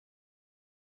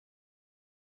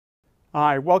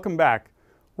Hi, welcome back.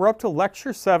 We're up to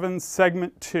Lecture 7,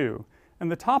 Segment 2, and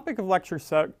the topic of Lecture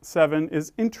 7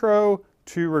 is Intro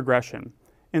to Regression.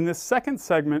 In this second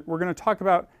segment, we're going to talk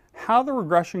about how the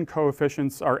regression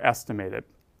coefficients are estimated.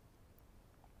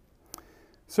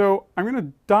 So I'm going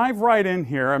to dive right in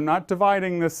here. I'm not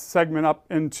dividing this segment up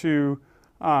into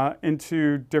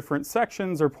different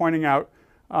sections or pointing out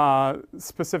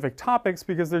specific topics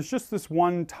because there's just this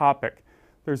one topic.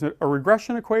 There's a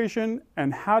regression equation,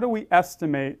 and how do we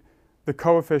estimate the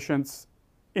coefficients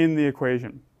in the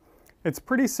equation? It's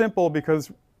pretty simple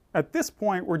because at this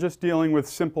point we're just dealing with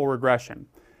simple regression.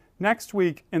 Next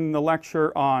week in the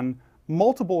lecture on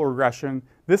multiple regression,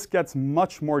 this gets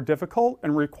much more difficult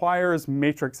and requires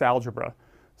matrix algebra.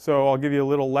 So I'll give you a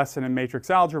little lesson in matrix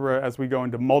algebra as we go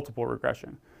into multiple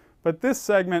regression. But this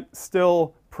segment,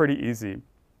 still pretty easy.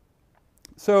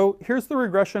 So here's the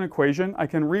regression equation. I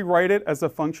can rewrite it as a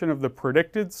function of the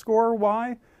predicted score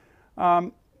y.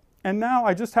 And now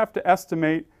I just have to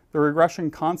estimate the regression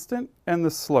constant and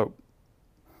the slope.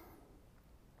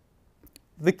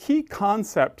 The key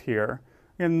concept here,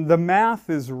 and the math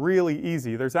is really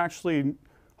easy. There's actually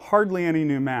hardly any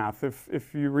new math.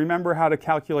 If you remember how to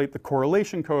calculate the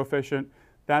correlation coefficient,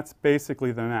 that's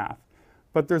basically the math.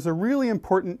 But there's a really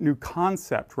important new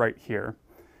concept right here.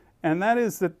 And that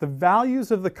is that the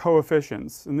values of the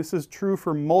coefficients, and this is true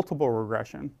for multiple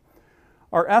regression,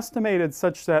 are estimated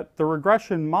such that the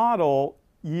regression model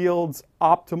yields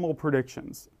optimal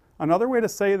predictions. Another way to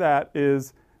say that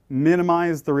is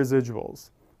minimize the residuals.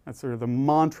 That's sort of the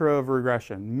mantra of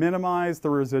regression. Minimize the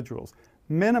residuals.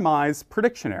 Minimize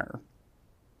prediction error.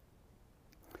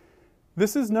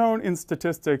 This is known in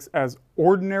statistics as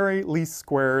ordinary least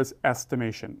squares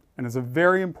estimation, and is a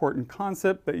very important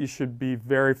concept that you should be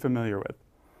very familiar with,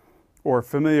 or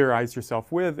familiarize yourself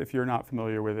with if you're not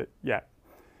familiar with it yet.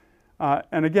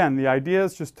 And again, the idea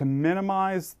is just to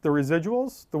minimize the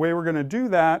residuals. The way we're going to do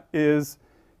that is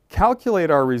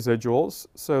calculate our residuals.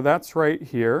 So that's right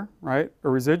here, right? A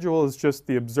residual is just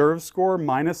the observed score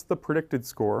minus the predicted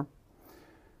score.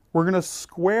 We're going to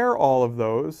square all of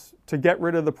those to get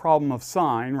rid of the problem of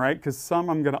sign, right? Because some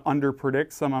I'm going to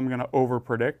underpredict, some I'm going to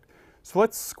overpredict. So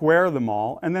let's square them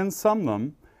all and then sum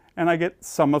them, and I get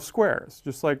sum of squares,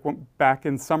 just like back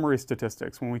in summary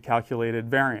statistics when we calculated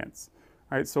variance.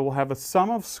 Right? So we'll have a sum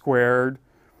of squared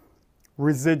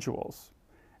residuals,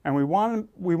 and we want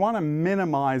to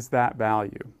minimize that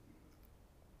value.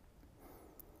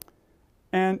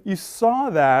 And you saw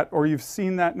that, or you've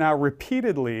seen that now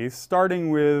repeatedly, starting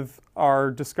with our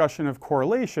discussion of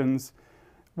correlations,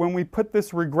 when we put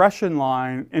this regression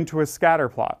line into a scatter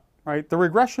plot, right? The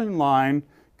regression line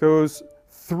goes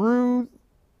through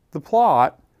the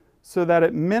plot so that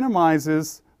it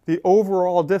minimizes the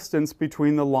overall distance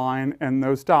between the line and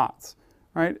those dots,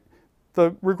 right?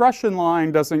 The regression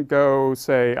line doesn't go,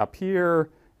 say, up here,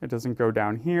 it doesn't go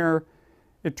down here.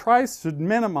 It tries to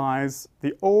minimize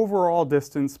the overall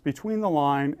distance between the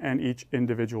line and each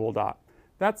individual dot.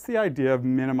 That's the idea of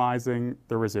minimizing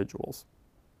the residuals.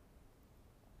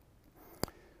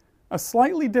 A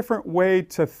slightly different way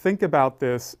to think about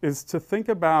this is to think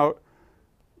about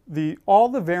all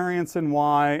the variance in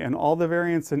y and all the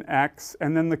variance in x,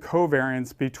 and then the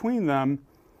covariance between them.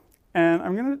 And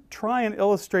I'm going to try and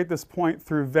illustrate this point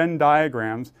through Venn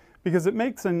diagrams because it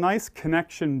makes a nice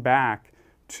connection back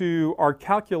to our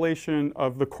calculation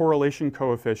of the correlation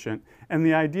coefficient and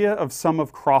the idea of sum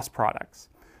of cross products.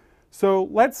 So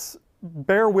let's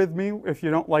bear with me if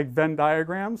you don't like Venn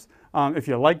diagrams. If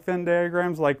you like Venn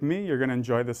diagrams like me, you're going to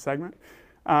enjoy this segment.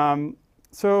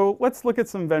 So let's look at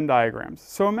some Venn diagrams.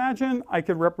 So imagine I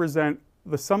could represent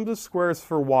the sum of squares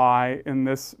for y in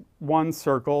this one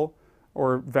circle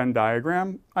or Venn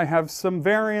diagram. I have some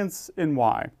variance in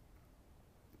y.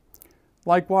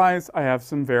 Likewise, I have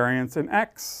some variance in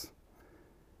x.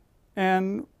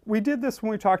 And we did this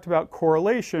when we talked about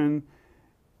correlation.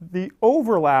 The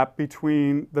overlap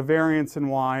between the variance in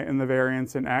y and the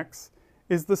variance in x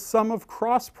is the sum of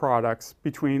cross products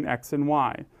between x and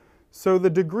y. So the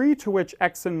degree to which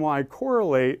x and y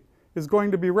correlate is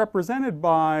going to be represented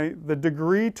by the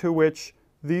degree to which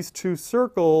these two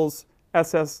circles,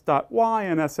 ss.y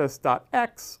and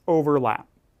ss.x, overlap.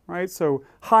 Right? So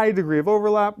high degree of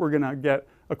overlap, we're going to get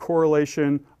a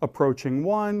correlation approaching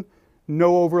 1.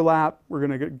 No overlap, we're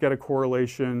going to get a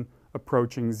correlation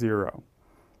approaching 0.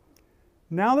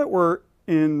 Now that we're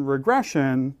in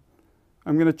regression,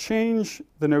 I'm going to change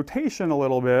the notation a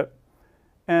little bit.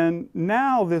 And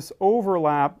now this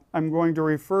overlap I'm going to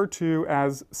refer to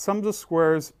as sums of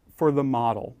squares for the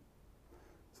model.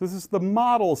 So this is the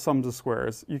model sums of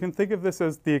squares. You can think of this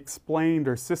as the explained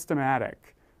or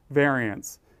systematic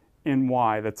variance in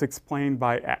y that's explained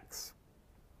by x.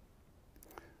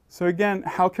 So again,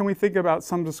 how can we think about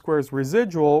sum of the squares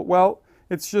residual? Well,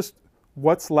 it's just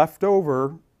what's left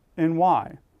over in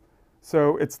y.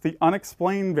 So it's the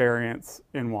unexplained variance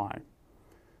in y.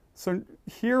 So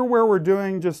here where we're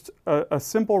doing just a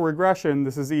simple regression,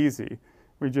 this is easy.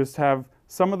 We just have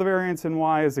some of the variance in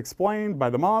y is explained by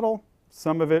the model,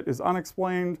 some of it is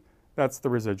unexplained, that's the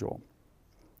residual.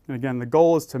 And again, the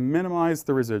goal is to minimize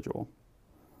the residual.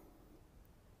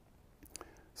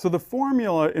 So the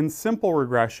formula in simple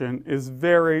regression is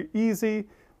very easy.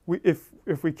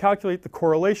 If we calculate the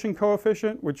correlation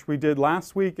coefficient, which we did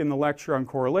last week in the lecture on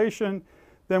correlation,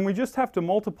 then we just have to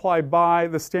multiply by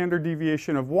the standard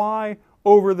deviation of y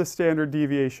over the standard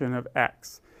deviation of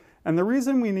x. And the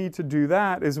reason we need to do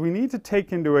that is we need to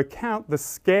take into account the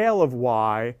scale of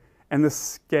y and the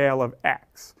scale of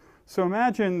x. So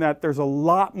imagine that there's a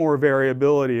lot more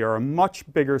variability or a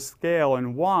much bigger scale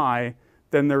in y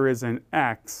than there is in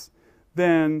x.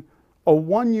 Then a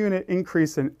 1 unit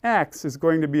increase in x is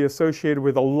going to be associated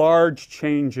with a large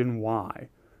change in y,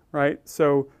 right?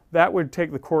 So that would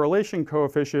take the correlation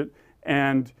coefficient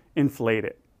and inflate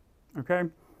it, okay?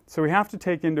 So we have to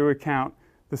take into account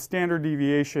the standard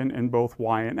deviation in both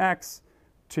y and x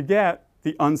to get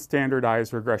the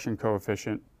unstandardized regression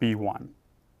coefficient b1.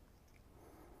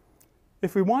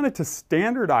 If we wanted to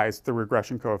standardize the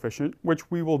regression coefficient, which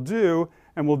we will do,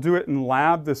 and we'll do it in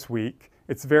lab this week,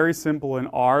 it's very simple in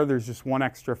R, there's just one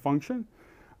extra function.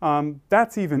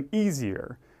 That's even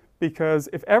easier, because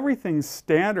if everything's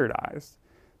standardized,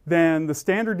 then the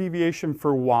standard deviation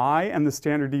for y and the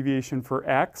standard deviation for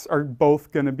x are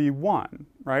both going to be 1,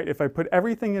 right? If I put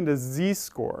everything into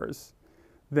z-scores,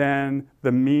 then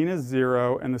the mean is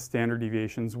 0 and the standard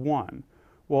deviation is 1.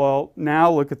 Well,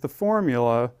 now look at the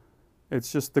formula.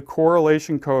 It's just the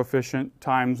correlation coefficient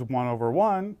times 1 over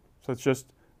 1, so it's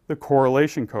just the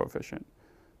correlation coefficient.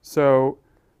 So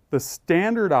the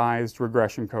standardized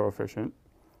regression coefficient,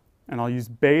 and I'll use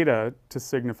beta to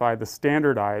signify the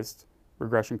standardized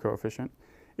regression coefficient,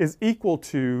 is equal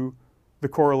to the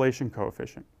correlation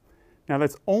coefficient. Now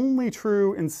that's only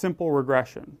true in simple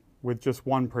regression with just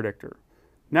one predictor.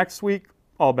 Next week,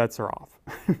 all bets are off.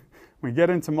 When we get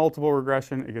into multiple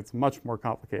regression, it gets much more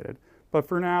complicated. But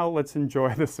for now, let's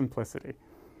enjoy the simplicity.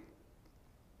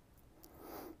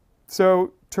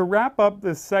 So to wrap up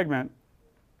this segment,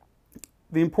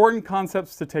 the important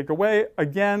concepts to take away,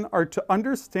 again, are to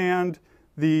understand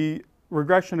the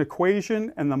regression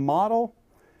equation and the model.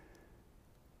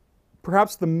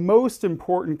 Perhaps the most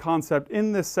important concept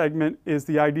in this segment is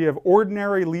the idea of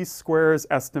ordinary least squares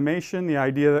estimation, the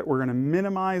idea that we're going to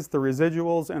minimize the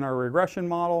residuals in our regression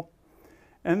model.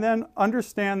 And then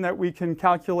understand that we can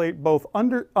calculate both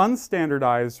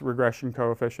unstandardized regression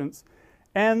coefficients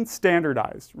and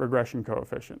standardized regression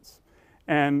coefficients.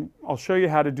 And I'll show you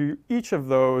how to do each of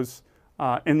those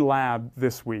in lab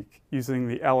this week using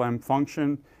the LM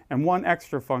function and one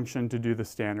extra function to do the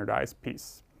standardized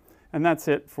piece. And that's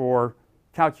it for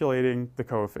calculating the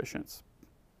coefficients.